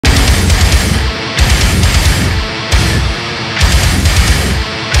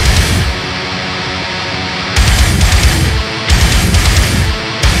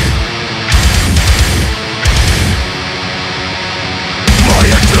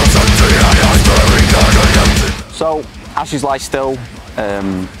Ashes Lie Still,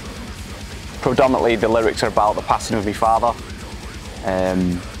 predominantly the lyrics are about the passing of my father,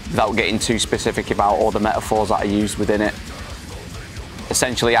 without getting too specific about all the metaphors that I used within it.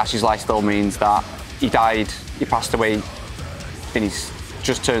 Essentially, Ashes Lie Still means that he died, he passed away, and he's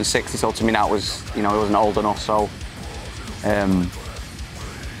just turned 60, so to me now it was, you know, he wasn't old enough, so,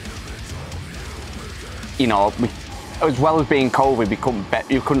 you know, as well as being COVID,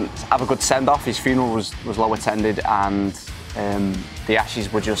 you couldn't have a good send-off. His funeral was low attended, and the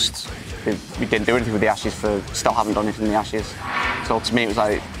Ashes were just, we didn't do anything with the Ashes still haven't done anything in the Ashes. So to me it was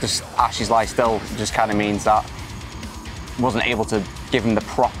like, just Ashes Lie Still just kind of means that I wasn't able to give him the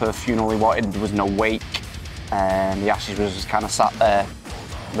proper funeral he wanted. There was no wake, and the Ashes was just kind of sat there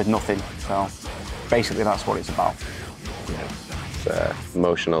with nothing. So basically that's what it's about. Yeah, it's an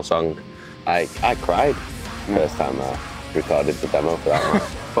emotional song. I cried first time I recorded the demo for that one.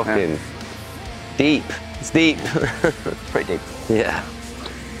 Fucking deep. It's deep. Pretty deep. Yeah.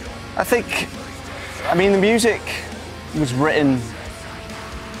 I think, I mean, the music was written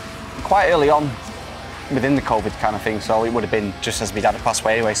quite early on within the COVID kind of thing, so it would have been just as my dad had passed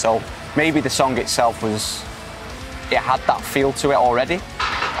away anyway, so maybe the song itself it had that feel to it already,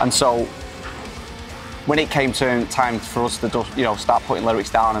 and so when it came to time for us to, you know, start putting lyrics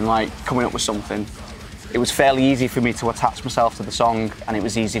down and like coming up with something, it was fairly easy for me to attach myself to the song, and it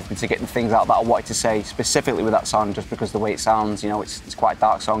was easy for me to get the things out that I wanted to say specifically with that song, just because the way it sounds, you know, it's quite a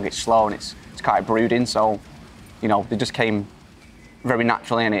dark song, it's slow and it's quite brooding, so, you know, they just came very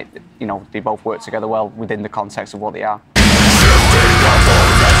naturally, and you know, they both work together well within the context of what they are.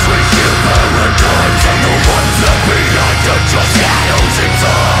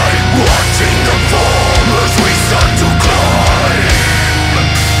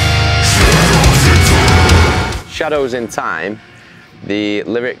 Shadows in Time, the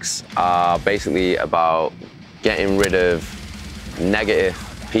lyrics are basically about getting rid of negative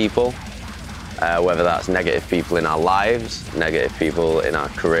people, whether that's negative people in our lives, negative people in our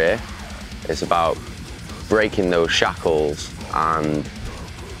career. It's about breaking those shackles and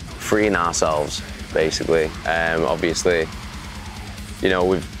freeing ourselves, basically. Obviously, you know,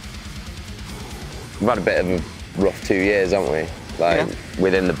 we've had a bit of a rough 2 years, haven't we? Like,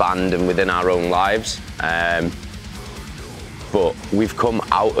 within the band and within our own lives. But we've come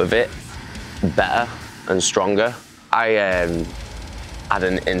out of it better and stronger. I had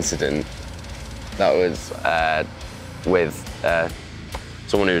an incident that was with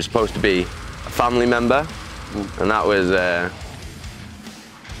someone who was supposed to be a family member, and that was,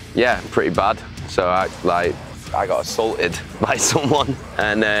 yeah, pretty bad. So I got assaulted by someone,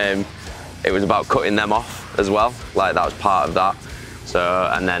 and it was about cutting them off as well. Like, that was part of that. So,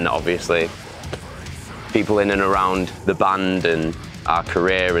 and then obviously people in and around the band and our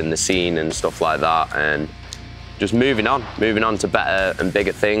career and the scene and stuff like that, and just moving on to better and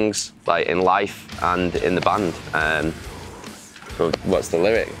bigger things, like in life and in the band. So what's the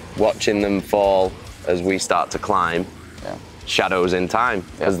lyric? Watching them fall as we start to climb, shadows in time,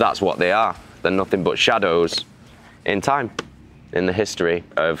 because that's what they are. They're nothing but shadows in time, in the history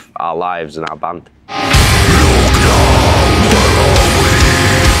of our lives and our band.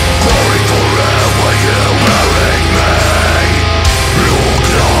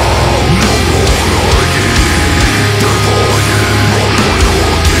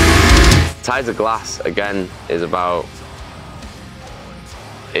 Tides of Glass, again, is about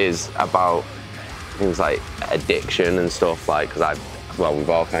things like addiction and stuff, like, because we've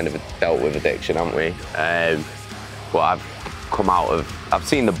all kind of dealt with addiction, haven't we? But I've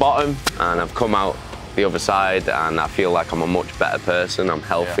seen the bottom, and I've come out the other side, and I feel like I'm a much better person. I'm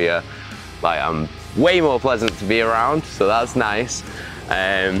healthier, like, I'm way more pleasant to be around, so that's nice.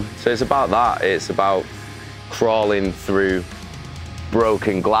 So it's about that. It's about crawling through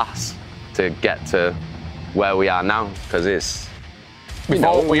broken glass to get to where we are now, because it's,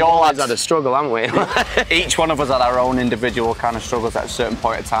 we all had a struggle, haven't we? Each one of us had our own individual kind of struggles at a certain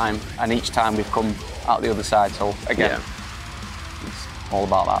point of time, and each time we've come out the other side. So again, it's all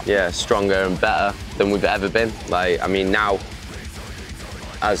about that. Yeah, stronger and better than we've ever been. Like, I mean, now,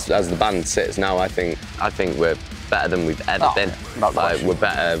 as the band sits now, I think we're better than we've ever been. Like, we're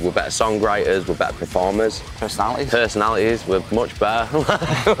better songwriters, we're better performers. Personalities, we're much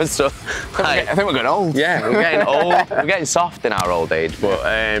better. So, like, I think we're getting old. Yeah, we're getting old. We're getting soft in our old age, but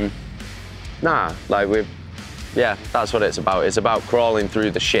nah, like, that's what it's about. It's about crawling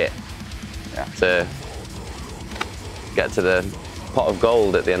through the shit to get to the pot of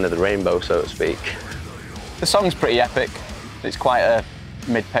gold at the end of the rainbow, so to speak. The song's pretty epic. It's quite a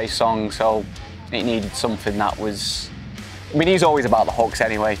mid-paced song, so it needed something that was, I mean, he's always about the hooks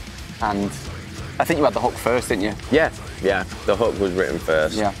anyway, and I think you had the hook first, didn't you? Yeah, yeah. The hook was written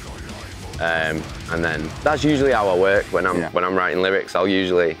first. Yeah. And then that's usually how I work when I'm writing lyrics. I'll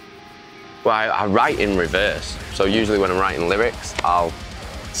usually, well, I write in reverse. So usually when I'm writing lyrics, I'll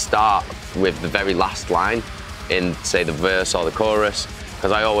start with the very last line in, say, the verse or the chorus,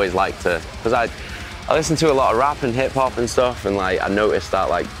 because I always like to, because I listen to a lot of rap and hip hop and stuff, and like I noticed that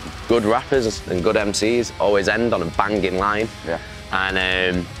like good rappers and good MCs always end on a banging line. Yeah.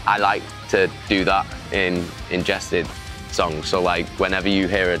 And I like to do that in Ingested songs. So like whenever you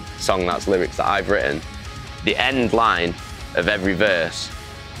hear a song that's lyrics that I've written, the end line of every verse,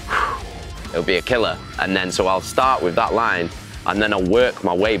 it'll be a killer. And then so I'll start with that line and then I'll work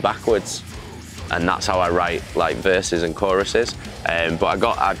my way backwards. And that's how I write like verses and choruses. But I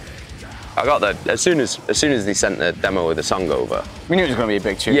got that as soon as they sent the demo of the song over. We knew it was going to be a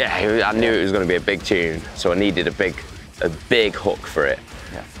big tune. Yeah, I knew it was going to be a big tune. So I needed a big hook for it.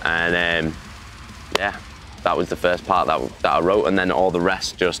 Yeah. And yeah, that was the first part that I wrote, and then all the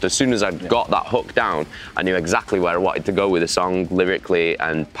rest just, as soon as I got that hook down, I knew exactly where I wanted to go with the song lyrically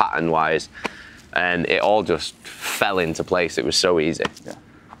and pattern-wise, and it all just fell into place. It was so easy. Yeah.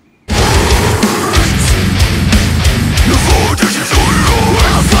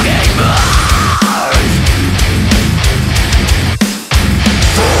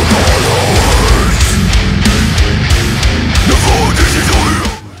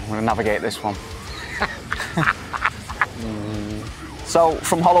 I'm going to navigate this one. So,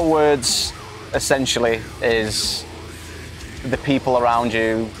 from hollow words, essentially, is the people around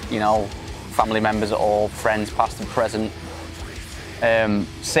you, you know, family members at all, friends, past and present,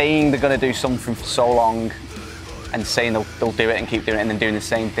 saying they're going to do something for so long and saying they'll do it and keep doing it and then doing the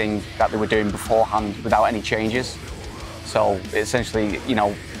same thing that they were doing beforehand without any changes. So, essentially, you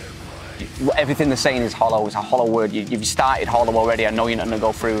know, everything they're saying is hollow. It's a hollow word. You've started hollow already. I know you're not going to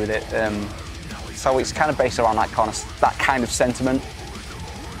go through with it. So it's kind of based around that kind of sentiment.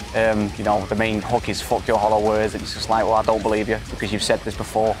 You know, the main hook is "fuck your hollow words." It's just like, well, I don't believe you because you've said this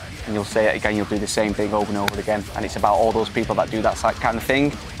before, and you'll say it again. You'll do the same thing over and over again. And it's about all those people that do that kind of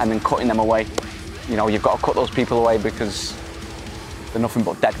thing, and then cutting them away. You know, you've got to cut those people away because they're nothing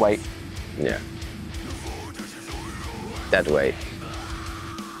but dead weight. Yeah. Dead weight.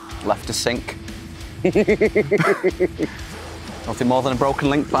 Left to sink. Nothing more than a broken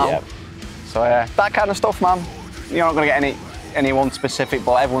link, pal. Yep. So that kind of stuff, man. You're not going to get anyone specific,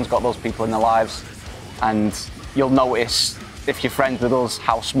 but everyone's got those people in their lives, and you'll notice if you're friends with us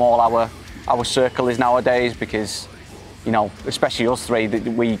how small our circle is nowadays, because you know, especially us three,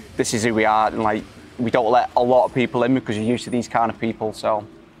 this is who we are, and like we don't let a lot of people in because you're used to these kind of people. So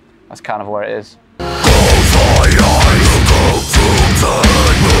that's kind of where it is.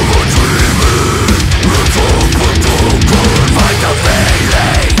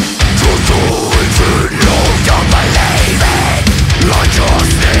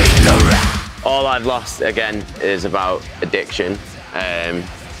 All I've lost again is about addiction, and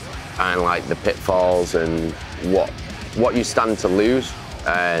like the pitfalls and what you stand to lose.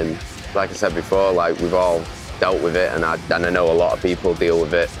 And like I said before, like we've all dealt with it, and I know a lot of people deal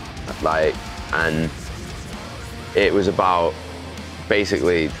with it. Like, and it was about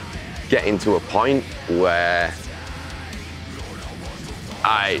basically getting to a point where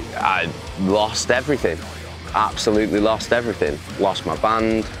I lost everything. Absolutely lost everything. Lost my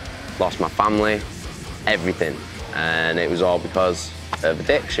band, lost my family, everything. And it was all because of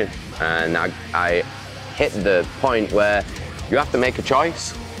addiction. And I hit the point where you have to make a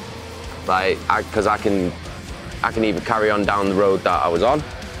choice. Like, because I can either carry on down the road that I was on,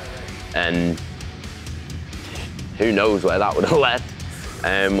 and who knows where that would have led,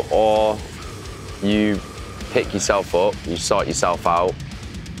 or you pick yourself up, you sort yourself out,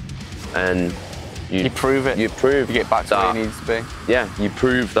 and you prove it. You prove you get back to where you need to be. Yeah, you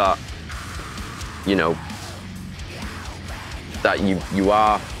prove that, you know, that you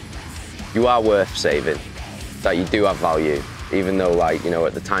are worth saving, that you do have value, even though, like, you know,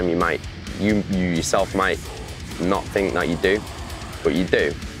 at the time you yourself might not think that you do, but you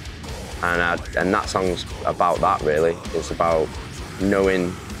do. And that song's about that, really. It's about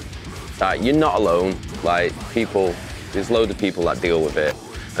knowing that you're not alone. Like, there's loads of people that deal with it,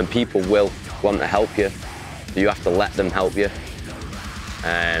 and people will want to help you. You have to let them help you.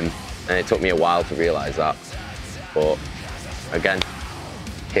 And it took me a while to realise that. But again,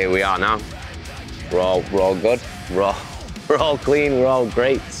 here we are now. We're all good. We're all clean. We're all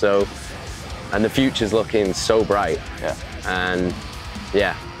great. So, and the future's looking so bright. Yeah. And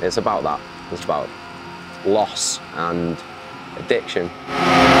yeah, it's about that. It's about loss and addiction.